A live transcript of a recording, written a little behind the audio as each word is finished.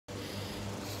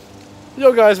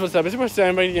Yo guys, what's up? It's your boy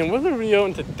Sam back again with a video,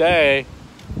 and today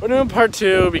we're doing part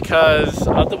 2 because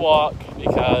of the walk,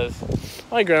 because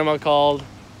my grandma called.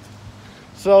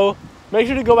 So make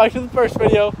sure to go back to the first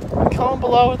video and comment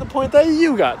below at the point that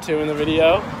you got to in the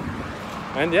video.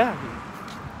 And yeah.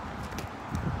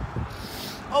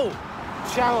 Oh,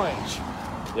 challenge.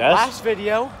 Yes? Last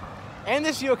video and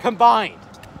this video combined.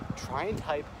 Try and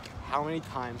type how many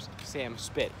times Sam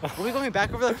spit. We'll be going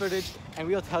back over the footage and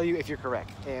we'll tell you if you're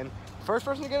correct. And first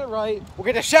person to get it right, we'll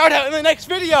get a shout out in the next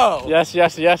video. Yes,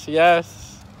 yes, yes,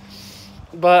 yes.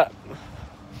 But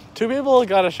 2 people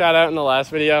got a shout out in the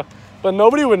last video, but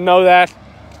nobody would know that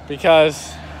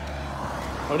because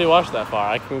nobody watched that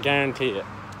far. I can guarantee it.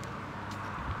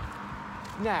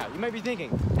 Now, you might be thinking,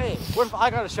 hey, what if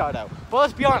I got a shout out? Well,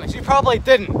 let's be honest, you probably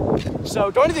didn't. So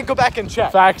don't even go back and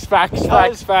check. Facts, facts,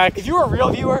 facts, facts. If you were a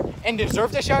real viewer and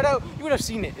deserved a shout out, you would have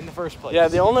seen it in the first place. Yeah,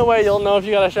 the only way you'll know if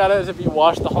you got a shout out is if you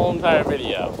watched the whole entire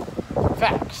video.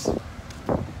 Facts.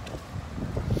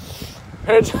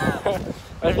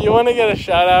 If you want to get a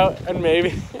shout out, and maybe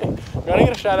if you want to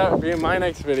get a shout out and be in my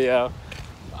next video,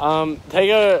 take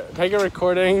a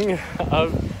recording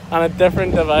on a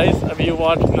different device of you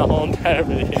watching the whole entire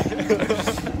video,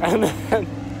 and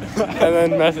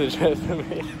then message it to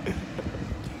me.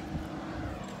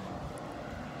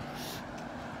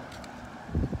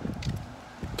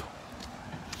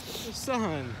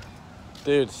 Son.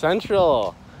 Dude,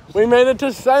 Central. We made it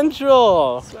to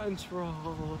Central. Central.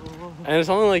 And it's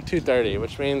only like 2:30,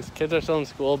 which means kids are still in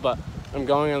school, but I'm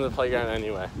going on the playground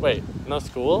anyway. Wait, no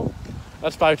school?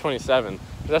 That's 5:27.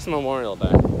 That's Memorial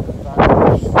Day.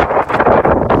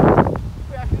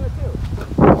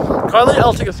 Carly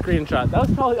L took a screenshot. That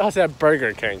was probably us at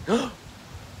Burger King.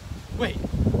 Wait,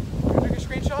 you took a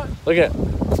screenshot? Look at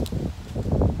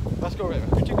Let's go over there.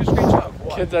 You took a screenshot of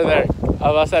what? kids are there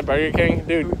of us at Burger King.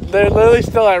 Dude, they're literally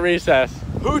still at recess.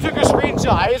 Who took a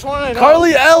screenshot? I just want to know.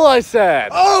 Carly L, I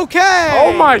said. Okay.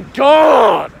 Oh my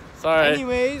god. Sorry.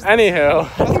 Anyways. Anywho.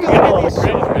 Let's go get these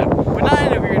children. But not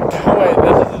in a weird way. Oh wait,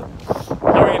 this is... How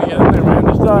are we gonna get in there, man?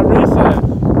 They're still at recess.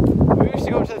 We used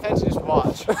to go up to the fence and just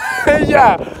watch.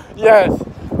 Yeah. Yes.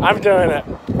 I'm doing it.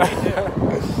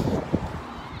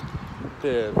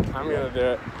 Dude, I'm gonna do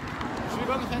it. Should we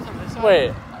go on the fence on this side?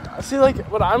 Wait. See, like,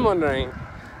 what I'm wondering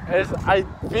is I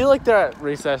feel like they're at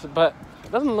recess, but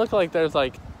it doesn't look like there's,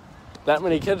 like, that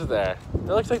many kids there. It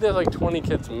looks like there's, like, 20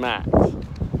 kids max.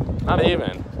 Not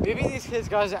even. Maybe these kids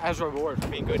got it as a reward for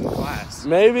being good in class.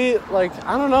 Maybe, like,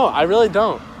 I don't know. I really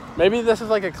don't. Maybe this is,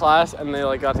 like, a class and they,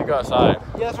 like, got to go outside.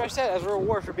 Yeah, that's what I said, as a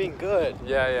reward for being good.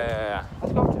 Yeah.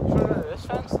 Let's go to this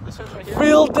fence. This fence right here.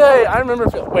 Field day! I remember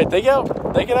Wait, they get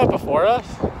out before us?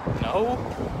 No.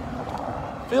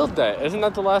 Field day. Isn't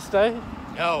that the last day?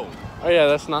 No. Oh yeah,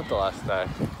 that's not the last day.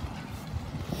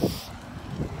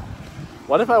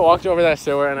 What if I walked over that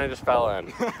sewer and I just fell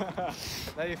in?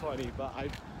 That'd be funny, but I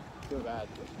feel bad.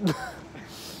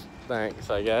 Thanks,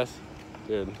 I guess.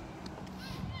 Dude.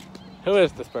 Who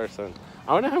is this person?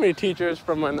 I wonder how many teachers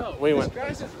from when we went. This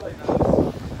grass is really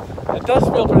nice. It does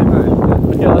feel pretty nice.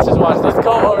 Okay, let's just watch. Let's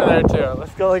go over there too.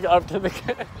 Let's go like up to the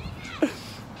kid.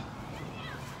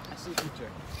 I see a teacher.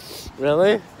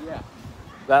 Really? Yeah.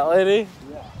 That lady?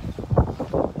 Yeah.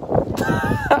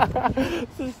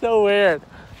 This is so weird.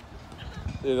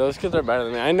 Dude, those kids are better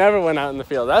than me. I never went out in the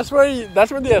field. That's where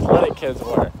the athletic kids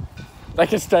were. That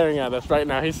kid's staring at us right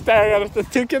now. He's staring at us. The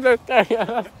 2 kids are staring at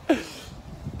us.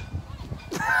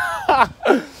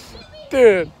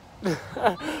 Dude.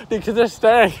 Dude, kids are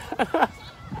staring.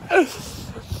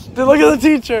 Dude, look at the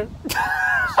teacher.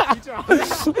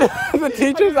 The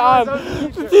teacher's on.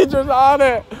 The teacher's on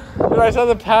it. Dude, I saw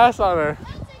the pass on her.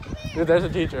 Dude, there's a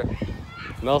teacher.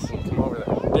 Nelson, come over there.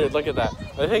 Dude, look at that.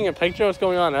 They're taking a picture of what's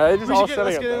going on. Are they just all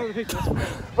sitting up there?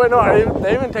 Wait, no,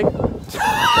 they even take...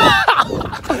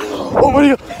 Oh my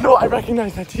god. No, I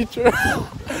recognize that teacher.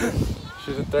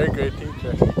 She's a 3rd grade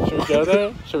teacher. Should we go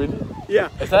there? Should we? Yeah.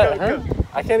 Is that go, her? Go.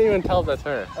 I can't even tell if that's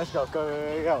her. Let's go.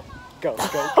 Go. Go.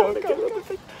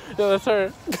 Yeah, that's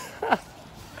her.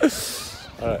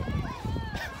 Alright.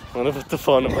 I'm gonna put the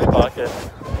phone in my pocket.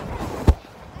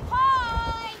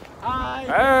 Hi.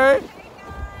 Hey!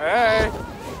 Hey!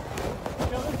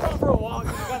 Yo, let's go for a walk.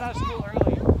 We got out of school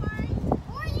early.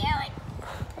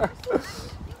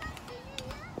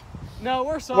 No,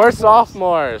 we're sophomores. We're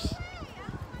sophomores.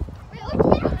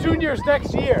 Juniors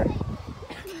next year.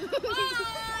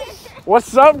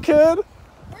 What's up, kid?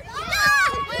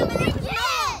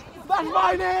 That's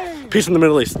my name. Peace in the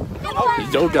Middle East.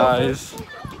 Yo, guys.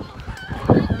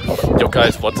 Yo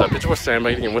guys, what's up? It's your Sam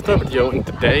back again with another video, and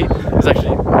today is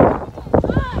actually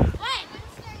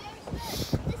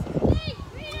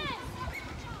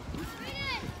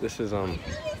This is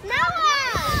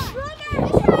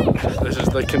this is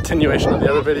the continuation of the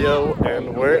other video,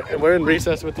 and we're in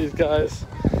recess with these guys.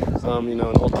 You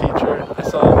know, an old teacher I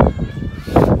saw,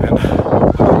 and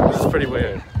this is pretty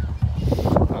weird.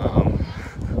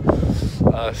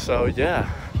 So yeah,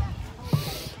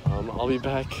 I'll be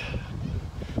back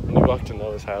when we walk to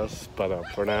Noah's house, but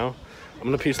for now, I'm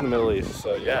gonna peace in the Middle East.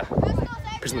 So yeah,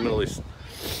 peace in the Middle East.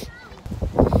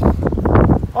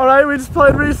 All right, we just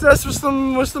played recess with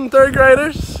some third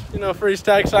graders. You know, freeze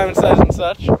tag, Simon Says and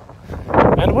such.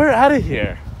 And we're out of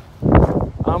here.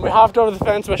 We hopped over the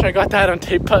fence. Wish I got that on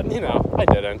tape, but you know, I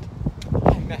didn't.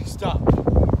 I messed up.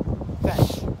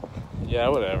 Thanks. Yeah,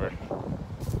 whatever.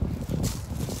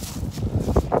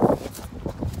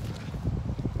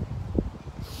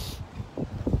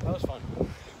 That was fun.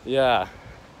 Yeah.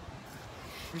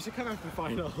 We should come after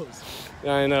finals.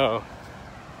 Yeah, I know.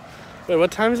 Wait,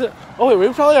 what time is it? Oh wait,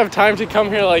 we probably have time to come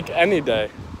here like any day.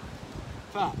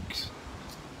 Facts.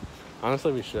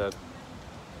 Honestly, we should.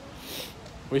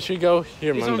 We should go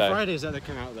here It's Monday. on Fridays that they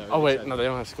come out though. Oh wait, no, they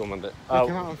don't have school Monday. They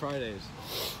come out on Fridays.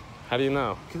 How do you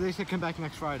know? Because they said come back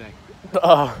next Friday.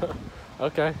 Oh,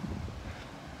 okay.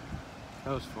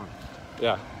 That was fun.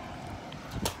 Yeah.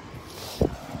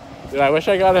 Dude, I wish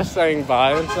I got us saying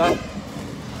bye and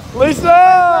stuff.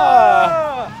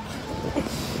 Lisa!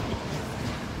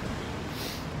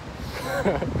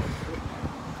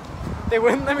 They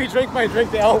wouldn't let me drink my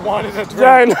drink. They all wanted a drink.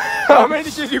 Yeah, I know. How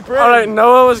many did you bring? All right,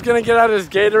 Noah was gonna get out his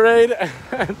Gatorade.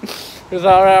 He was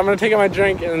all right. I'm gonna take out my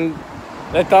drink, and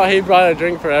they thought he brought a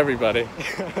drink for everybody.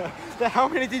 How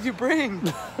many did you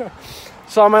bring?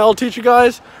 Saw my old teacher,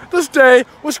 guys. This day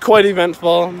was quite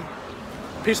eventful.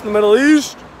 Peace in the Middle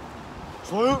East.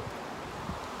 Salute.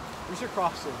 We should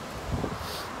cross it.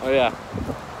 Oh yeah.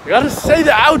 You gotta say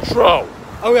the outro.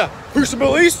 Oh yeah. Peace in the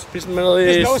Middle East. Peace in the Middle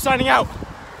There's East. no signing out.